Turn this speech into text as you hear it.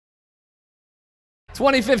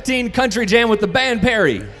2015 Country Jam with the Band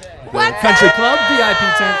Perry. The What's Country up? Club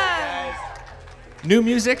VIP tent. New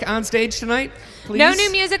music on stage tonight, please? No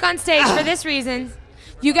new music on stage for this reason.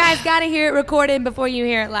 You guys got to hear it recorded before you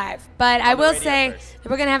hear it live. But I will say that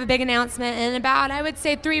we're going to have a big announcement in about, I would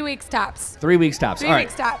say, 3 weeks tops. 3 weeks tops. 3 All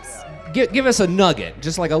weeks right. tops. Give us a nugget,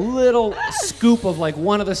 just like a little scoop of like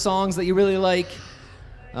one of the songs that you really like.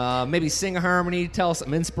 Maybe sing a harmony, tell us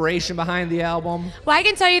some inspiration behind the album. Well, I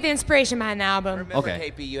can tell you the inspiration behind the album. Remember,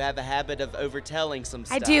 Okay. KP, you have a habit of overtelling some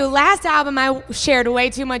stuff. I do. Last album, I shared way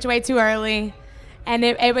too much, way too early. And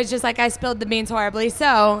it was just like I spilled the beans horribly.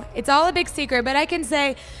 So it's all a big secret. But I can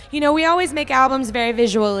say, you know, we always make albums very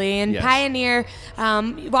visually. And Yes. Pioneer,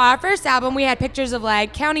 well, our first album, we had pictures of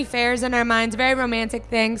like county fairs in our minds, very romantic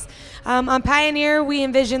things. On Pioneer, we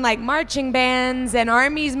envisioned like marching bands and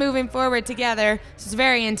armies moving forward together. It's a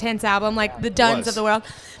very intense album, like the Duns of the world.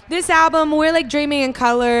 This album, we're like dreaming in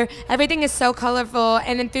color. Everything is so colorful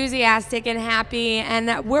and enthusiastic and happy.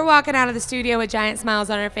 And we're walking out of the studio with giant smiles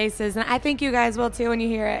on our faces. And I think you guys will too when you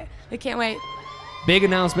hear it. We can't wait. Big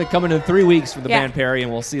announcement coming in 3 weeks from the Yeah. Band Perry,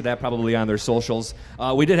 and we'll see that probably on their socials.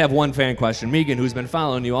 We did have one fan question. Megan, who's been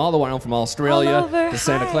following you all the way from Australia All over, to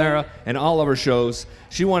Santa hi. Clara and all of her shows,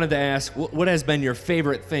 she wanted to ask, what has been your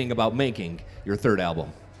favorite thing about making your third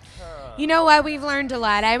album? You know what? We've learned a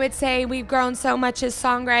lot. I would say we've grown so much as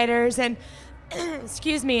songwriters and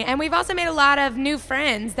excuse me, and we've also made a lot of new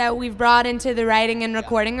friends that we've brought into the writing and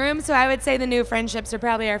recording room. So I would say the new friendships are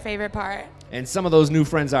probably our favorite part. And some of those new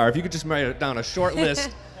friends are, if you could just write down a short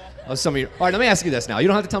list of some of your... All right, let me ask you this now. You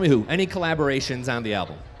don't have to tell me who. Any collaborations on the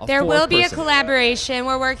album? There will be a fourth person. collaboration.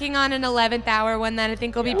 We're working on an 11th hour one that I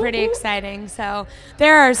think will be pretty exciting. So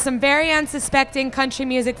there are some very unsuspecting country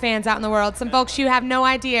music fans out in the world. Some folks you have no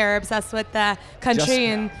idea are obsessed with country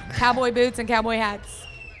and cowboy boots and cowboy hats.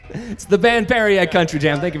 It's the Band Perry at Country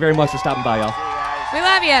Jam. Thank you very much for stopping by, y'all. We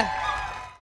love you.